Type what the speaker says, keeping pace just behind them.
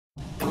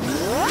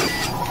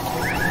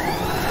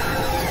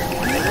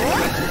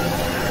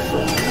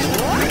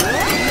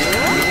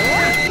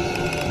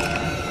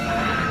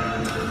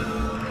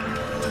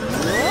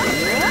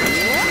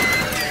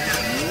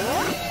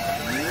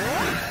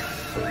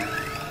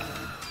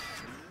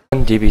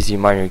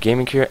DBZMiner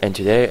Gaming here, and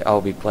today I'll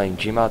be playing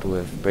Gmod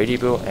with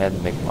Bradyboo and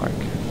Mikkmark.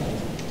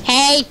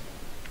 Hey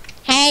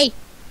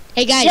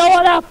guys! Yo,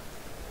 what up?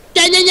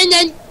 Dun, dun, dun,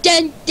 dun,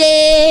 dun,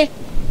 dun.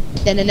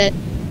 Dun, dun, dun.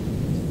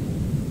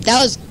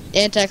 That was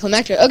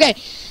anticlimactic. Okay,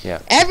 Yeah.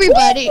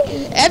 everybody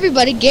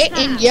get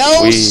in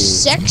yo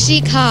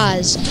sexy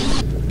cars.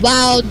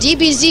 While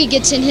DBZ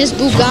gets in his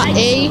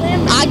Bugatti,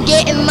 I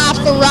get in my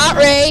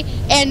Ferrari,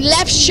 and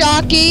Left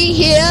Sharky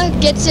here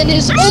gets in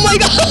his. Oh my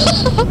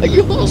God!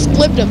 You almost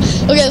flipped him.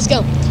 Okay, let's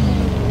go.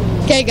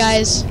 Okay,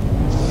 guys,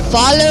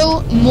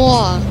 follow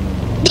more.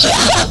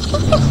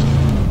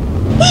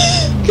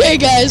 Okay,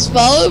 guys,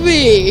 follow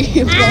me.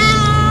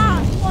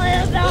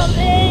 What about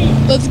me?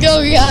 Let's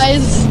go,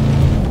 guys.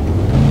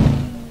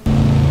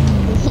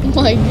 Oh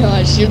my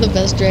gosh, you're the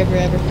best driver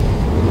ever.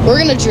 We're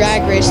gonna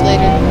drag race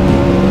later.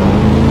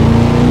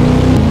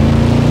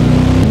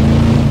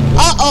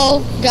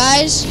 Uh-oh,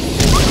 guys.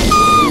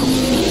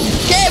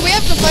 Okay, we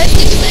have to fight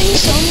these things,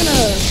 so I'm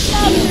gonna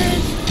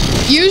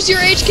use your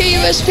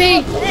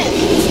HKUSP.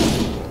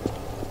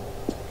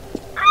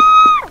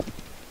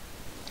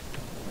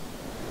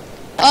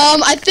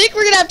 I think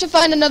we're gonna have to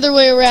find another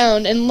way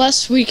around,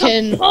 unless we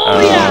can.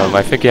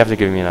 I think you have to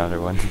give me another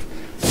one.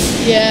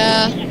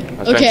 Yeah.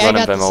 I was trying to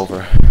run them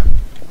over.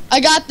 I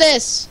got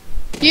this.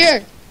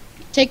 Here,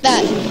 take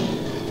that.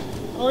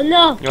 Oh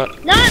no! You know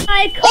Not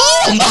my car!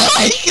 Oh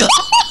my God!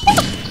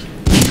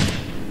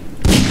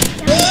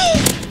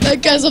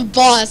 That guy's a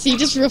boss. He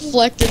just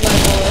reflected my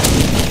bullet.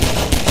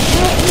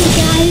 Help me,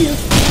 guys!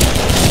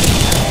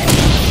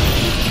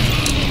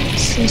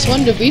 Since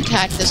when did we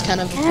pack this kind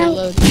of a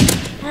payload?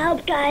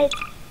 Help, guys!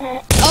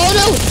 Oh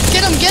no!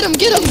 Get him! Get him!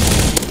 Get him!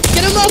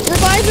 Get him up!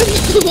 Revive him!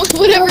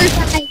 Whatever.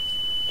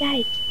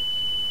 Guys!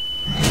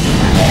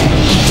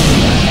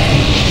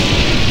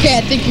 Okay,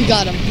 I think we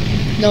got him.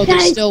 No,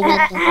 there's still one more.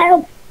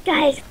 Help!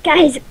 Guys!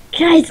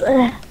 Kill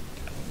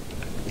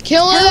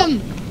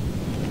him!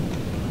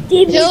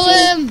 DBZ! Kill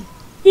him!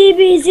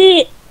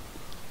 DBZ!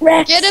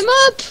 Rex! Get him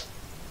up!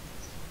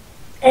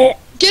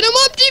 Get him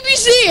up,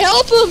 DBZ!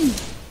 Help him!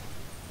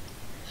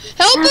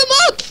 Help him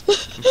up!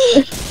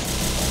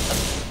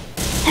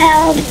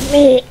 Help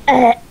me!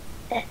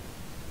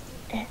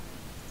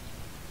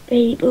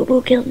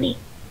 Bradyboo killed me.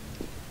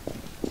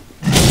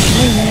 I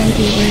have no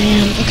idea where I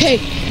am. Okay.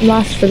 I'm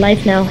lost for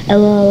life now.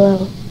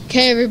 LOL.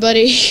 Okay,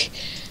 everybody.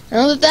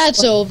 Now that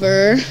that's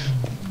over,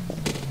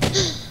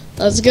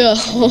 let's go.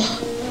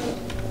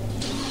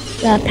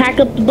 Pack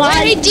up the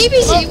body. Hey,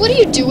 DBZ, what are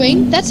you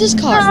doing? That's his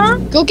car.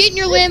 Go get in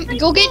your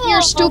Go get in your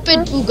car.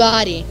 stupid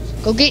Bugatti.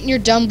 Go get in your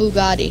dumb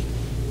Bugatti.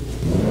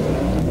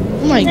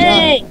 Oh my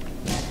Hey! God.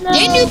 No.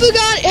 Get in your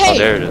Bugatti. Oh, Hey.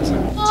 there it is.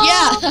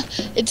 Yeah.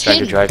 It's Trying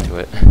to hidden. drive to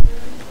it.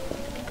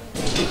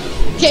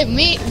 Okay,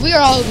 we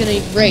are all gonna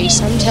race.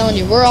 I'm telling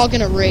you, we're all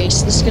gonna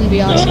race. This is gonna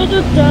be awesome. When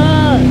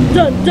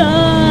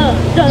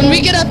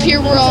we get up here,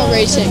 we're all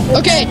racing.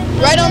 Okay,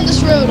 right on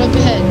this road up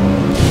ahead.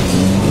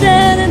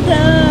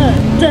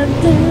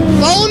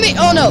 Follow me.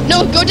 Oh no,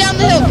 go down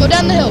the hill. Go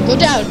down the hill. Go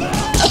down.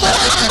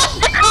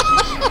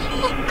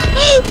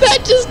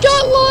 That just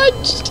got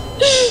launched.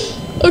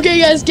 Okay,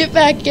 guys, get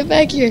back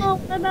here. Oh,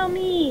 what about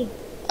me?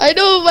 I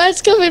know,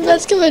 Matt's coming.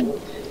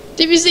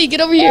 DBZ, get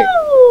over here.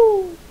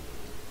 Woo!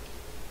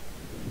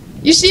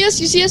 You see us?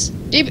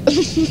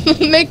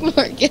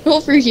 Mikkmark, get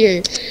over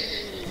here.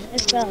 I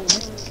fell.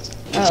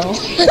 Oh.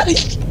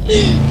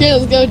 Here,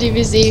 let's go,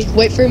 DBZ.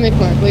 Wait for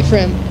Mikkmark. Wait for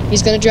him.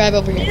 He's gonna drive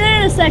over Be here.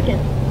 there in a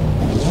second.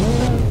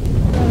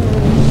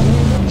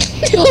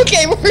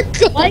 Okay, we're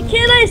going. Why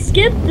can't I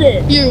skip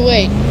this? Here,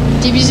 wait.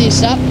 DBZ,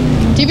 stop.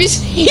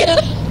 DBZ.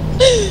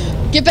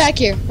 Get back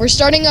here. We're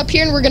starting up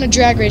here and we're gonna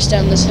drag race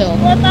down this hill.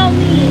 What about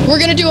me? We're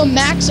gonna do a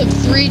max of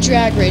 3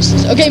 drag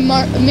races. Okay,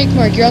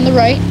 Mikkmark, you're on the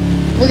right.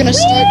 We're gonna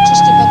start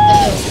just above the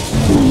hill.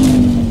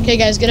 Okay,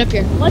 guys, get up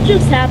here. What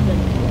just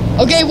happened?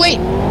 Okay, wait.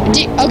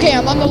 Okay,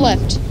 I'm on the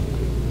left.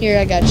 Here,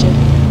 I got you.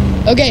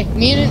 Okay,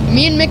 me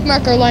and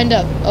Mikkmark are lined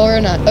up. Or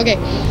not. Okay.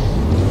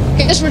 I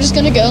guess we're just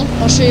gonna go.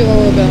 I'll show you where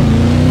we'll go.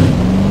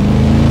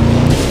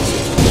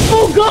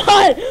 Oh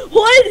God!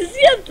 Why does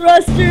he have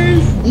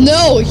thrusters?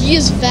 No, he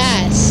is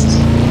fast.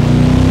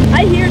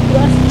 I hear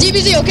thrusters.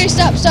 DBZ, okay,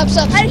 stop.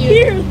 I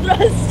hear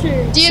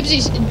thrusters.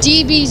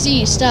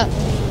 DBZ, stop.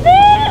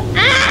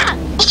 Ah!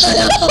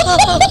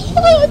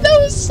 That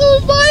was so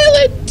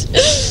violent.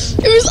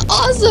 It was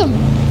awesome.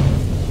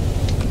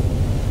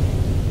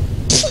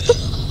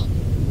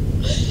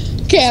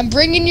 Okay, I'm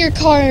bringing your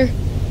car.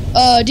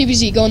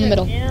 DBZ, go in the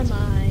middle. Where am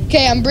I?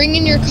 Okay, I'm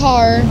bringing your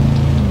car.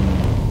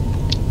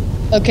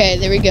 Okay,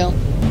 there we go.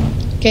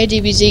 Okay,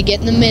 DBZ, get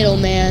in the middle,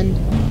 man.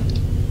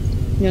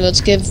 Here, let's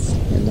give.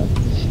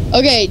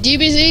 Okay,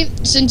 DBZ,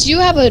 since you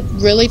have a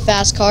really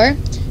fast car,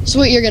 this is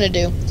what you're gonna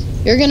do.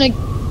 You're gonna.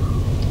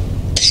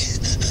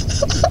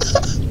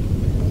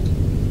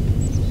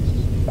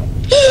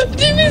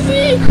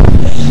 DBZ!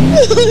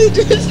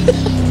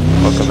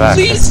 Welcome back.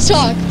 Please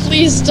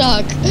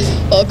talk.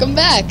 Welcome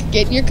back.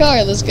 Get in your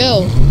car, let's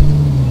go.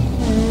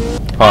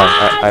 Oh,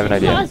 I have an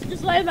idea.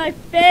 Just right in my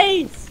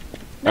face.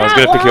 I was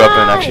gonna pick you up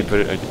and actually put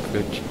it.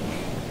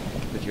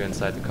 with you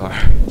inside the car.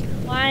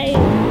 Why?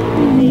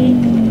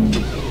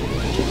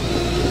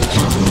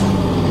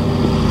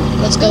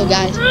 Let's go,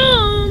 guys.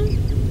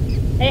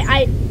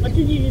 Hey, what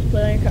did you just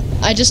put on your car?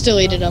 I just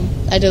deleted him.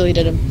 I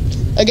deleted him.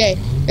 Okay,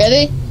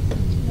 ready?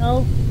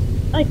 No.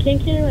 I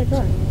can't get in my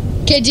car.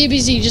 Okay,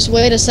 DBZ, just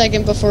wait a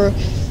second before...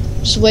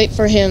 Just wait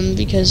for him,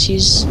 because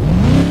he's...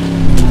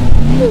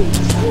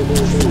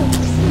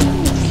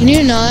 Can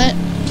you not?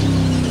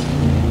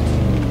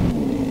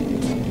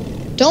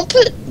 Don't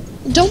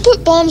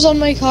put bombs on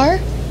my car.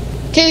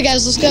 Okay,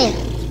 guys, let's go.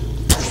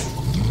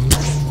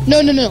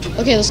 No.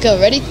 Okay, let's go.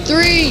 Ready? 3, 2,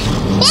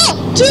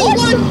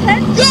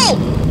 1, go!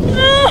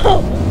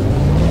 No!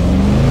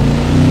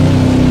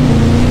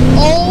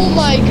 Oh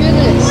my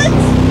goodness. What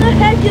the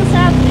heck is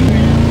happening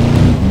right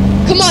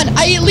now? Come on,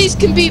 I at least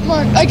can beat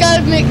Mark. I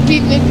gotta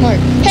beat Mikkmark.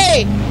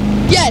 Hey!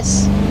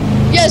 Yes!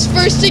 Yes,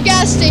 first to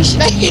gas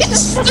station. I need to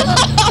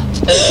stop!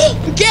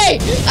 Okay,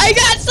 I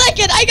got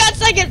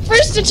second.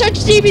 First to touch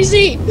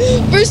DBZ.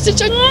 First to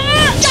touch.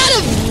 Got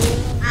him!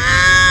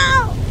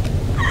 Ow!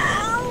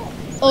 Ow!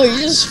 Oh,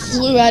 you just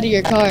flew out of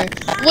your car.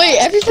 Wait,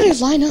 everybody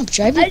line up.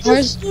 Drive your I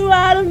cars. just flew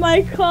out of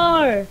my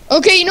car.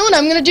 Okay, you know what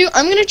I'm gonna do?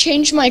 I'm gonna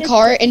change my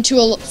car into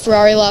a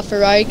Ferrari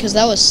LaFerrari because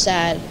that was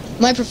sad.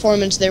 My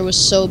performance there was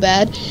so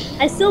bad.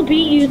 I still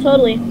beat you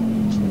totally.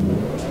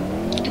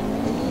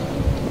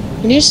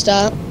 Can you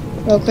stop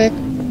real quick?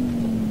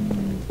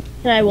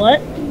 Can I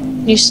what?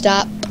 Can you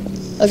stop?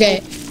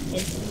 Okay.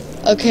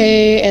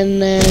 Okay,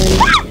 and then...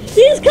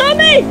 He's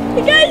coming!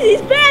 You guys,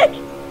 he's back!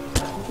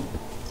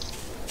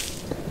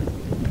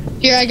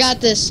 Here, I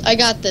got this.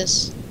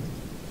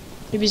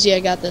 DBZ, I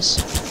got this.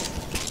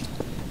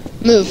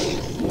 Move.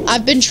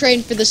 I've been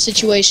trained for this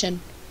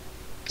situation.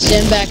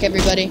 Stand back,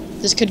 everybody.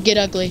 This could get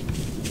ugly.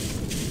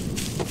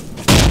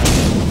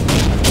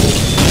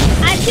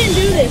 I can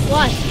do this,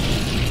 watch.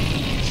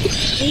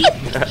 See?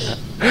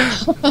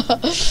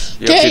 Yep,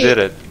 you did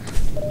it.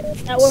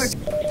 That worked.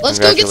 Let's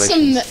go get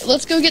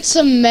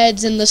some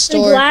meds in the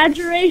store.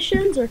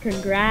 Congratulations or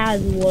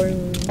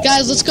congratulations?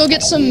 Guys, let's go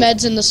get some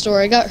meds in the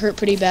store. I got hurt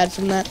pretty bad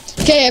from that.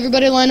 Okay,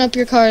 everybody line up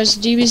your cars.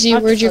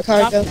 DBZ, where'd your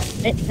car go?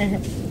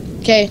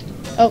 Okay.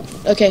 Oh,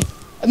 okay.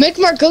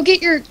 Mikkmark, go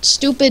get your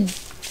stupid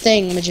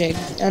thing, Majig.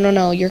 I don't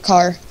know, your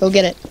car. Go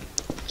get it.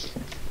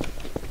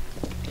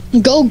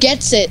 Go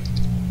gets it.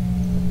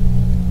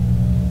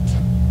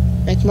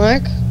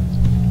 Mikkmark?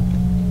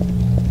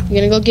 You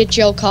gonna go get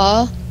your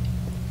car?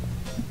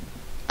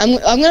 I'm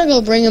gonna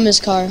go bring him his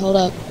car. Hold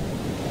up.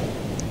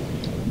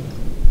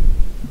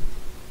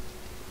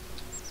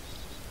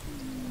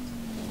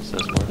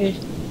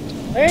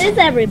 Where is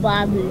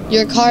everybody?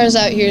 Your car is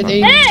out here.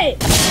 Hey!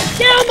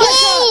 Get on my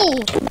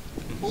car!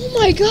 Oh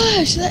my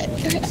gosh!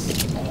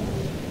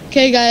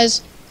 Okay,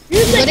 guys.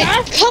 Ready?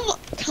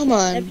 Come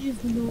on,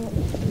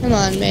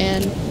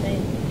 man.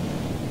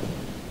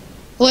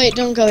 Wait,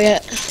 don't go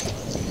yet.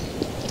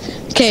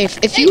 Okay,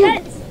 if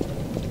you.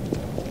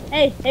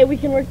 Hey, we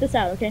can work this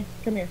out, okay?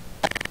 Come here.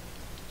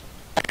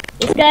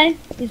 This guy,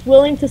 he's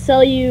willing to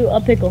sell you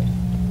a pickle.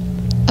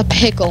 A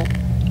pickle.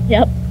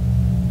 Yep.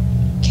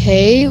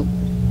 Okay.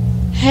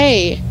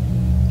 Hey.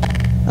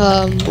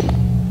 I'm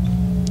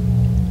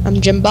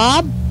Jim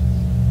Bob.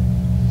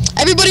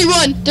 Everybody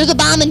run! There's a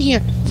bomb in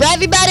here. For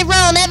everybody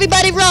run!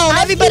 Everybody run!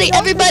 Everybody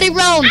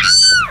run!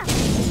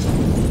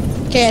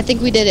 Okay, I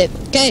think we did it.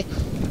 Okay.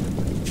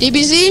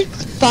 DBZ,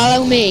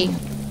 follow me.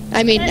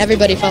 I mean,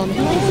 everybody follow me.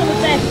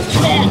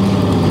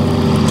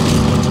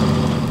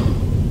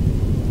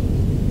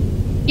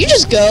 You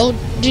just go.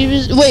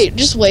 Wait,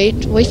 just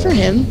wait. Wait for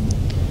him.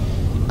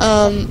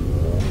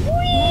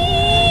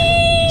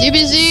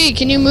 DBZ,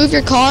 can you move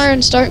your car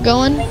and start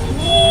going?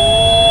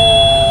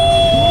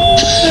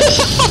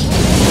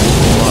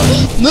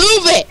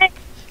 Move it!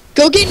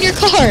 Go get in your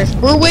car.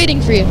 We're waiting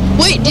for you.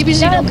 Wait,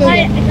 DBZ, don't go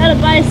yet. I gotta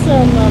buy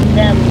some of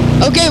them.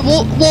 Okay,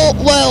 well,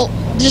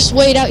 just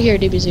wait out here,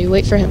 DBZ.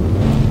 Wait for him.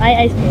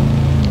 Ice cream.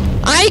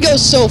 I go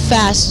so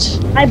fast.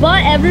 I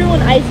bought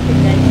everyone ice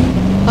cream, guys.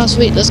 Oh,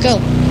 sweet. Let's go.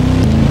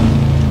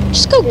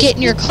 Just go get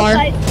in your car.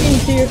 Ice cream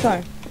to your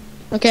car.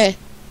 Okay.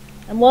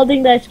 I'm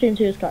welding the ice cream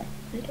to his car.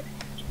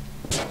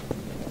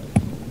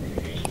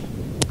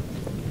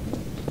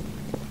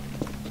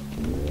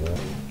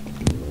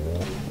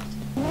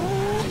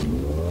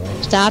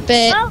 Stop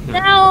it. Well,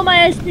 now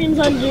my ice cream's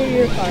under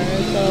your car,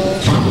 so...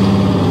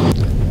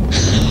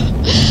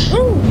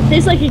 Ooh,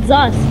 tastes like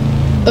exhaust.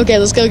 Okay,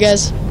 let's go,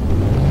 guys.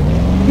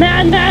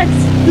 Mad Max!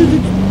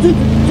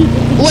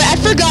 Wait, I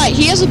forgot.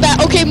 He has a bat.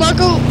 Okay,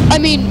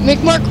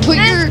 Mikkmark, put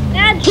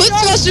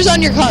thrusters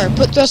on your car.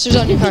 Put thrusters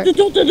on your car.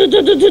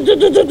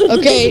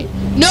 Okay.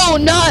 No,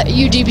 not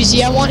you,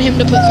 DBZ. I want him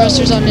to put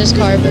thrusters on his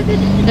car, but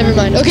never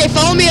mind. Okay,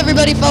 follow me,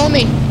 everybody. Follow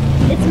me.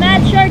 It's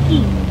Mad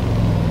Sharky.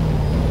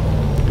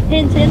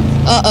 Hint, hint.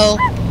 Uh-oh.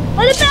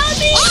 What about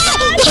me? Oh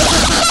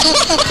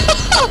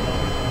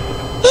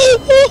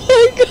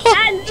my god.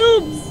 Mad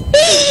noobs.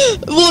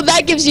 Well,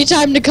 that gives you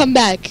time to come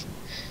back.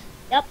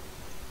 Yep.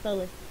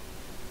 Totally.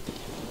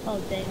 Oh,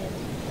 dang it.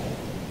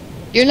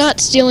 You're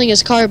not stealing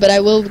his car, but I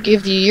will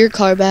give you your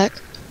car back.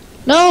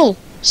 No.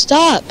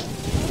 Stop.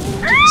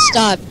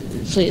 Stop.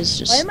 Please, Why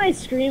just... am I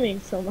screaming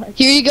so much?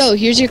 Here you go.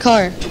 Here's your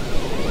car.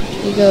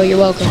 Here you go. You're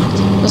welcome.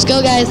 Let's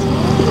go, guys. You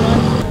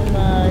want some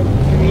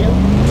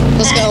Doritos?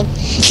 Let's go.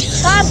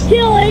 Stop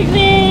killing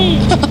me!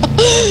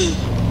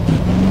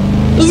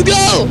 Let's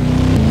go.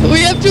 We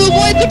have to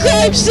avoid the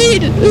crime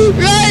scene.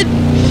 Run.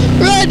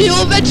 Run.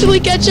 He'll eventually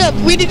catch up.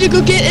 We need to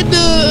go get in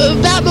the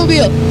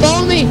Batmobile.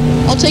 Follow me.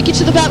 I'll take you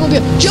to the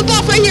Batmobile. Jump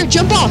off right here.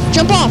 Jump off.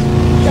 Jump off.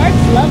 Sharks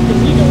love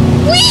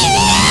Doritos.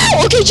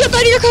 Whee! Okay, jump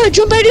out of your car.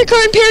 Jump out of your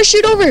car and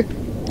parachute over.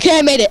 Okay,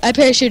 I made it. I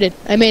parachuted.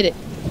 I made it.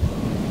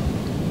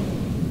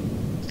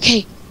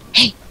 Okay.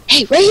 Hey,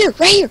 hey, right here,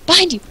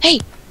 behind you. Hey,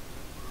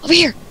 over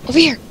here, over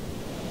here.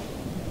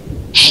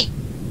 Hey,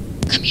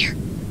 come here.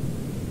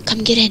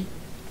 Come get in.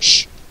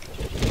 Shh.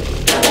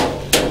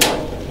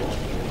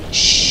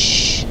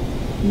 Shh.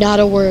 Not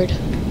a word.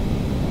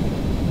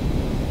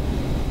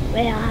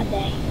 Where are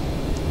they?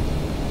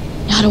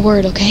 Not a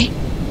word, okay?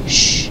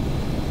 Shh.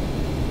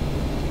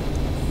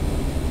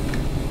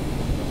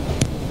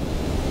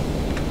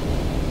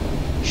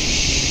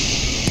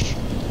 Shh.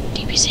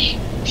 DBZ.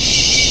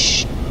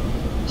 Shh.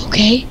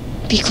 Okay?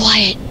 Be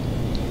quiet.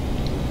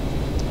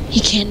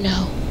 He can't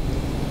know.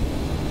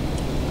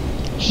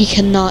 He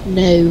cannot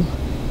know.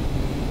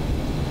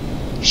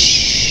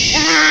 Shh.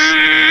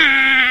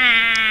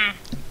 Ah!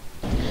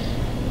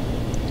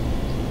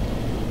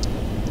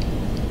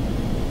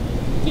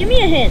 Give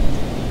me a hint.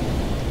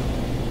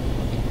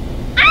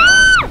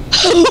 Ah!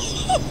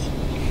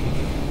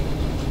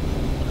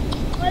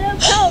 What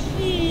about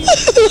me?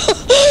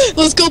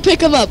 Let's go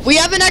pick him up. We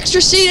have an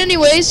extra seat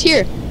anyways.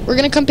 Here, we're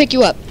gonna come pick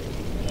you up.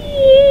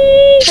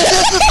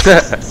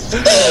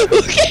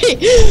 Okay,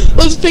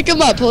 let's pick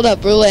him up. Hold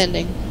up, we're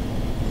landing.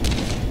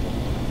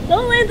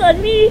 Don't land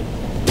on me.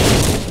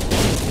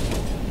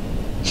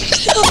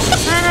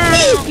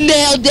 Ah,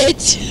 Nailed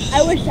it.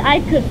 I wish I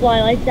could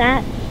fly like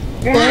that.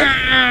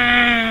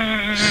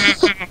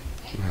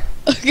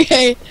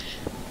 Okay.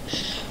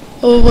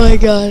 Oh my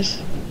gosh.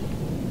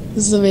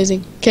 This is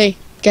amazing. Okay,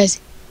 guys.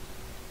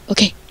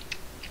 Okay.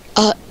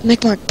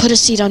 Mikkmark, put a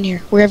seat on here.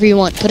 Wherever you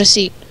want, put a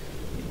seat.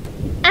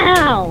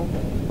 Ow!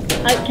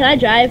 Can I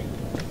drive?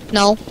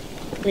 No.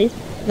 Please?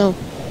 No.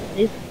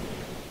 Please?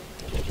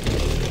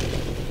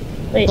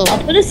 Wait, Oh.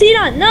 I'll put a seat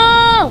on.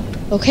 No!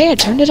 Okay, I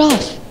turned it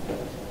off.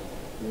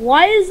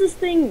 Why is this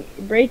thing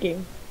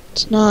breaking?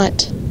 It's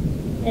not.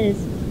 It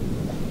is.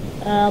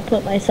 I'll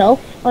put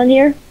myself on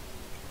here.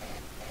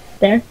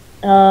 There.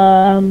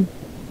 1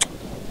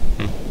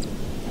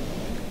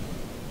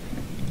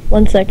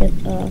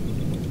 second.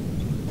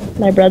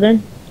 My brother.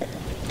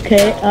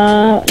 Okay,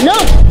 no!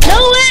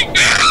 No, wait!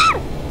 Ah!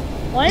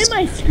 Why am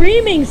I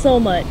screaming so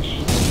much?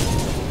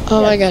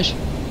 Oh my gosh.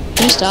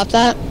 Can you stop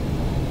that?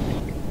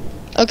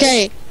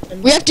 Okay.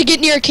 We have to get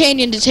near a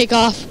canyon to take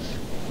off.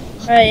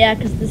 Alright, yeah,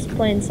 because this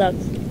plane sucks.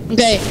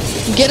 Okay.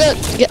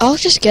 I'll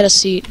just get a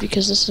seat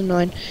because this is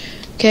annoying.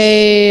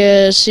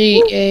 Okay,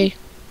 seat.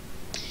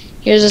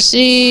 Here's a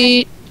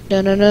seat.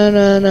 No.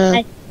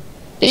 Hi.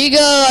 There you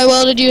go. I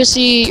welded you a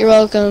seat. You're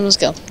welcome. Let's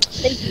go.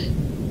 Thank you.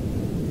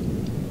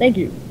 Thank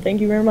you.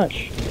 Thank you very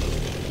much.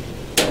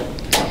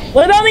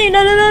 What about me? No.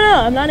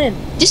 I'm not in.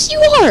 Yes, you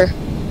are.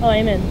 Oh,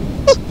 I'm in.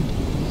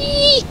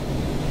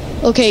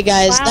 Okay,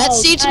 guys. Wow, that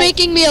seat's guys,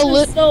 making me a this is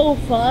little...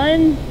 so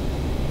fun.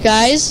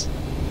 Guys,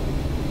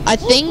 I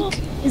think...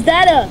 Is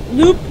that a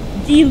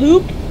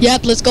loop-de-loop?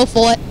 Yep, let's go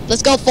for it.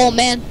 Let's go for it,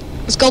 man.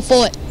 Let's go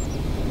for it.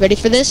 Ready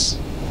for this?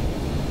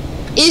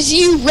 Is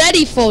you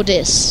ready for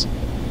this?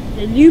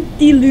 The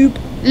loop-de-loop.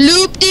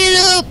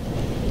 Loop-de-loop.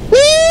 Woo!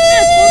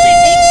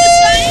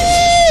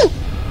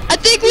 I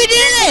think we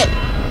did it.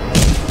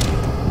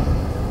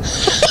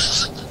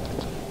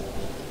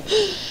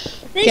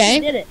 I think we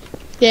did it.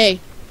 Yay.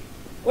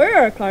 Where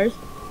are our cars?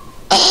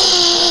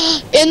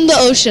 In the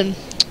ocean.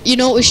 You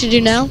know what we should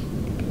do now?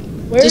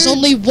 There's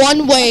only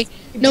one way.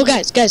 No,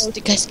 guys. Where's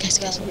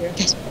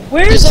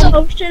There's the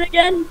ocean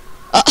again?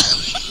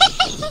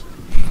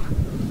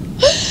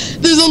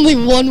 There's only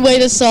one way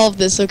to solve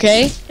this,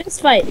 okay? Let's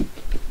fight.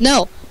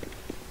 No.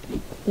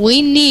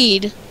 We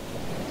need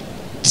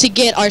to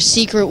get our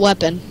secret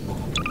weapon.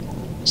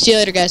 See you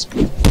later, guys.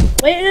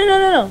 Wait,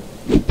 no.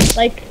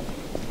 Like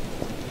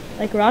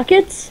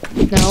rockets?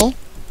 No.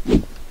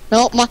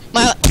 No, my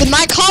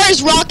car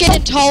is rocket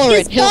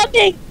intolerant. He's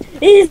coming!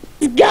 He's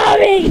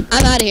coming!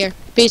 I'm out of here.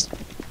 Peace.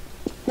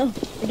 No,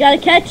 we gotta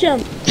catch him.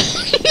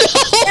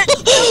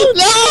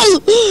 No!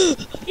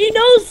 He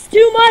knows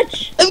too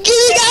much. I'm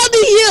getting out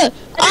of here!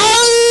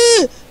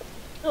 Ah!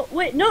 No,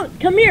 wait, no,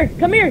 come here.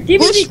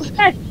 DBZ, come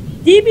back.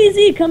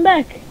 DBZ, come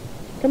back.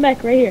 Come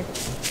back right here.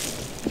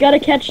 You gotta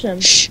catch them.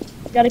 Shh.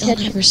 You gotta Don't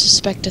catch ever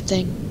suspect a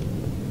thing. them.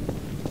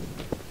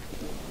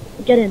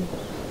 Get in.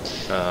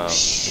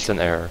 It's an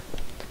error.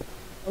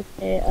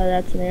 Okay,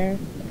 that's an error.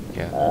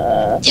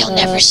 Yeah. They'll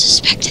never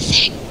suspect a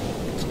thing.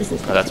 This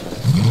is. Oh, that's.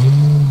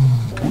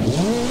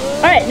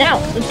 Alright, now,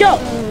 let's go!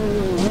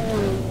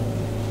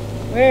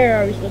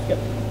 Where are we supposed to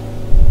go?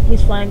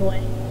 He's flying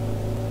away.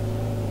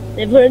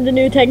 They've learned the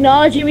new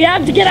technology. We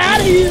have to get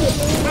out of here!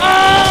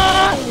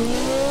 Ah!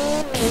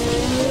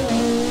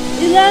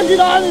 landed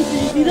on us.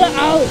 You see that?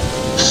 Out.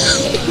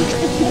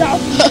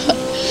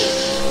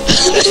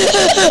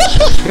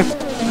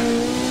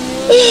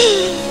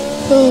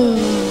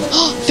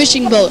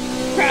 Fishing boat.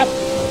 Crap.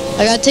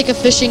 I gotta take a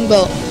fishing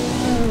boat.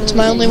 It's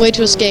my only way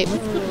to escape.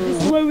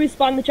 This is where we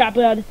spawn the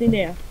chopper out of thin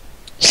air.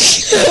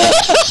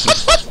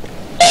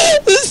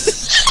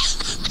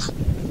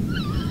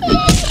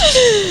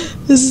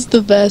 This is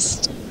the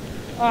best.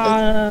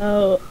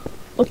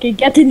 Okay,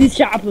 get in this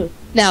chopper.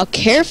 Now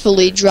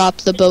carefully drop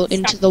the boat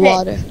into the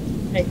water.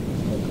 Hey,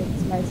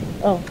 it's nice.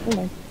 Oh, hold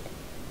on.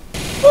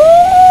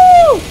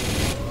 Woo!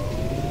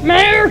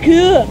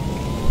 America!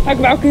 Talk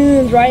about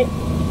guns, right?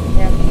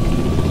 Yeah.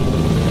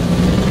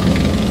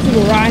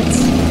 Civil rights.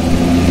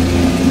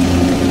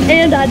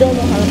 And I don't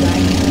know how to fly.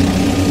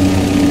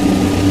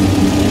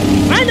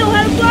 I know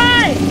how to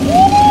fly!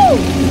 Woo!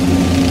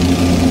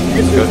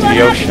 This Go to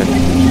the ocean.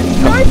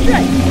 Star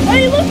Trek.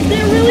 Hey, look,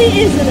 there really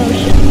is an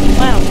ocean.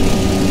 Wow.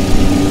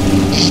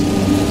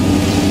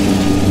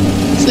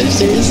 So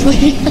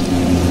seriously?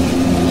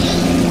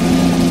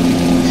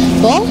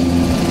 Well,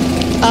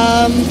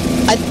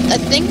 I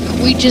think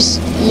we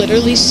just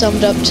literally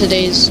summed up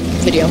today's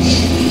video.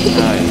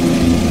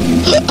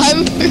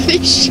 I'm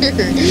pretty sure.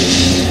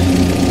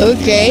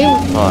 Okay.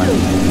 Fine.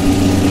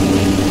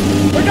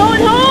 We're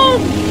going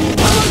home!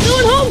 We're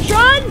going home,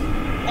 Tron!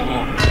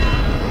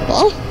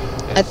 Well,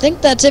 I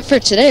think that's it for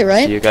today,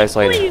 right? See you guys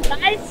later. See you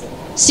guys.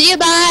 See you,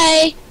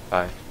 bye!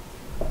 Bye.